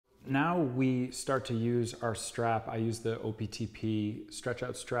now we start to use our strap. I use the OPTP stretch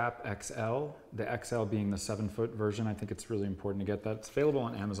out strap XL, the XL being the 7-foot version. I think it's really important to get that. It's available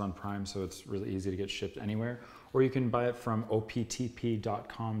on Amazon Prime, so it's really easy to get shipped anywhere. Or you can buy it from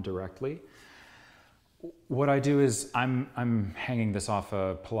optp.com directly. What I do is I'm hanging this off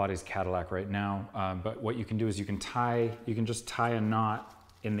a Pilates Cadillac right now, but what you can do is you can just tie a knot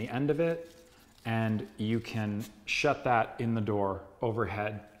in the end of it, and you can shut that in the door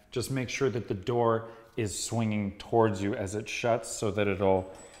overhead. Just make sure that the door is swinging towards you as it shuts so that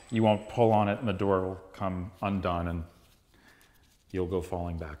you won't pull on it and the door will come undone and you'll go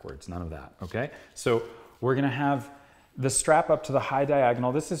falling backwards. None of that, okay? So we're gonna have the strap up to the high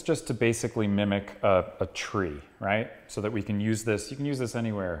diagonal. This is just to basically mimic a tree, right? So that we can use this. You can use this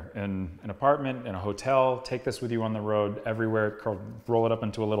anywhere, in an apartment, in a hotel. Take this with you on the road, everywhere. Roll it up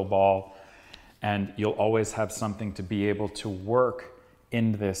into a little ball, and you'll always have something to be able to work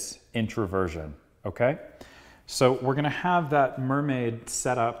in this introversion, okay? So we're gonna have that mermaid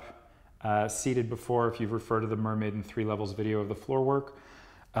set up, seated before, if you've referred to the Mermaid in 3 levels video of the floor work,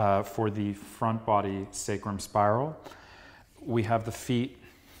 for the front body sacrum spiral. We have the feet,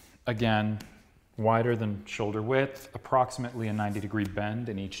 again, wider than shoulder width, approximately a 90-degree bend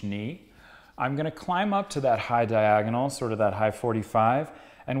in each knee. I'm gonna climb up to that high diagonal, sort of that high 45,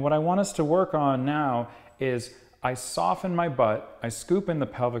 and what I want us to work on now is I soften my butt, I scoop in the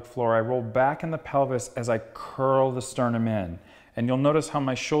pelvic floor, I roll back in the pelvis as I curl the sternum in. And you'll notice how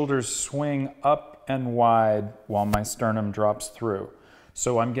my shoulders swing up and wide while my sternum drops through.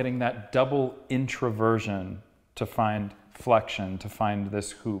 So I'm getting that double introversion to find flexion, to find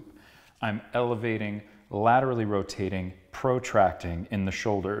this hoop. I'm elevating, laterally rotating, protracting in the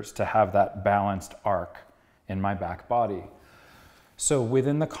shoulders to have that balanced arc in my back body. So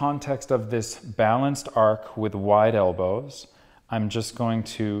within the context of this balanced arc with wide elbows, I'm just going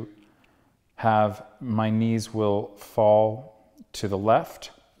to have my knees will fall to the left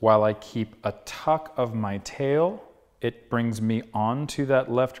while I keep a tuck of my tail. It brings me onto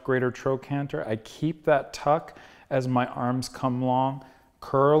that left greater trochanter. I keep that tuck as my arms come long,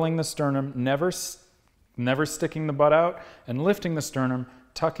 curling the sternum, never sticking the butt out, and lifting the sternum,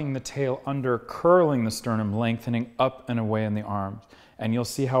 tucking the tail under, curling the sternum, lengthening up and away in the arms. And you'll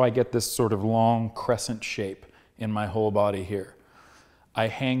see how I get this sort of long crescent shape in my whole body here. I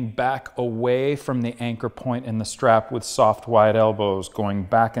hang back away from the anchor point in the strap with soft wide elbows, going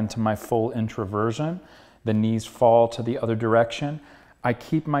back into my full introversion. The knees fall to the other direction. I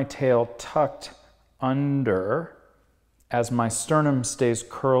keep my tail tucked under as my sternum stays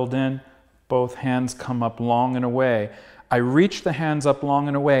curled in. Both hands come up long and away. I reach the hands up long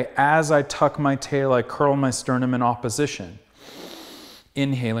and away. As I tuck my tail, I curl my sternum in opposition.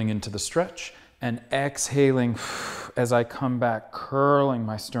 Inhaling into the stretch and exhaling as I come back, curling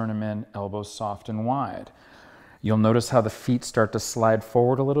my sternum in, elbows soft and wide. You'll notice how the feet start to slide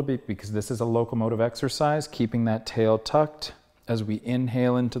forward a little bit because this is a locomotive exercise, keeping that tail tucked. As we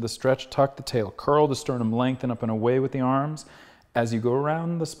inhale into the stretch, tuck the tail, curl the sternum, lengthen up and away with the arms. As you go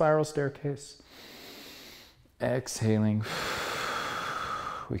around the spiral staircase, exhaling,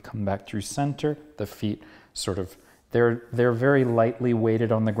 we come back through center. The feet sort of, they're very lightly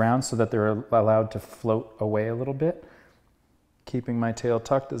weighted on the ground so that they're allowed to float away a little bit. Keeping my tail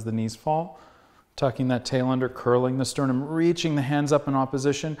tucked as the knees fall. Tucking that tail under, curling the sternum, reaching the hands up in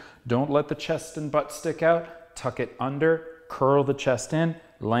opposition. Don't let the chest and butt stick out. Tuck it under, curl the chest in,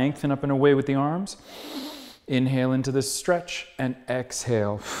 lengthen up and away with the arms. Inhale into this stretch and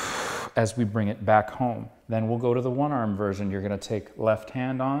exhale as we bring it back home. Then we'll go to the one arm version. You're gonna take left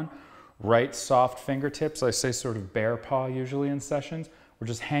hand on, right soft fingertips. I say sort of bear paw usually in sessions. We're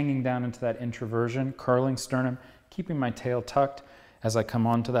just hanging down into that introversion, curling sternum, keeping my tail tucked. As I come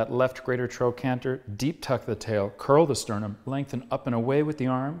onto that left greater trochanter, deep tuck the tail, curl the sternum, lengthen up and away with the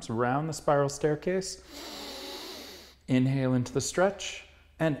arms, around the spiral staircase. Inhale into the stretch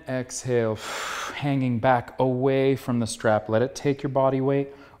and exhale, hanging back away from the strap. Let it take your body weight.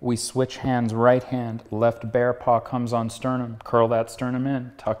 We switch hands, right hand, left bear paw comes on sternum, curl that sternum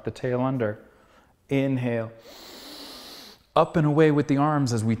in, tuck the tail under. Inhale. Up and away with the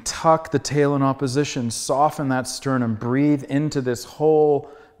arms as we tuck the tail in opposition, soften that sternum, breathe into this whole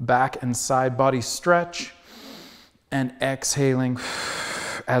back and side body stretch, and exhaling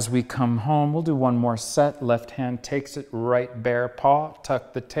as we come home. We'll do one more set. Left hand takes it, right bear paw,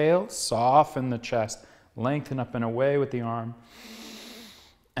 tuck the tail, soften the chest, lengthen up and away with the arm,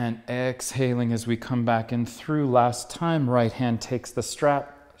 and exhaling as we come back in through. Last time, right hand takes the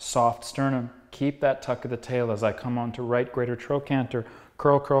strap, soft sternum. Keep that tuck of the tail as I come on to right greater trochanter.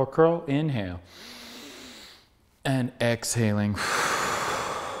 Curl, curl, curl. Inhale. And exhaling.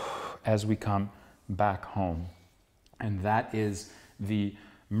 as we come back home. And that is the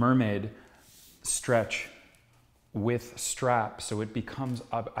Mermaid stretch with strap. So it becomes,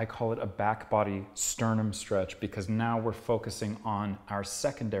 I call it a back body sternum stretch, because now we're focusing on our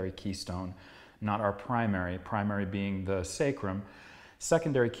secondary keystone, not our primary being the sacrum,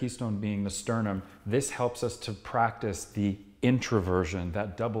 secondary keystone being the sternum. This helps us to practice the introversion,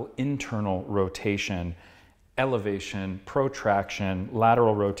 that double internal rotation, elevation, protraction,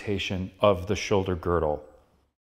 lateral rotation of the shoulder girdle.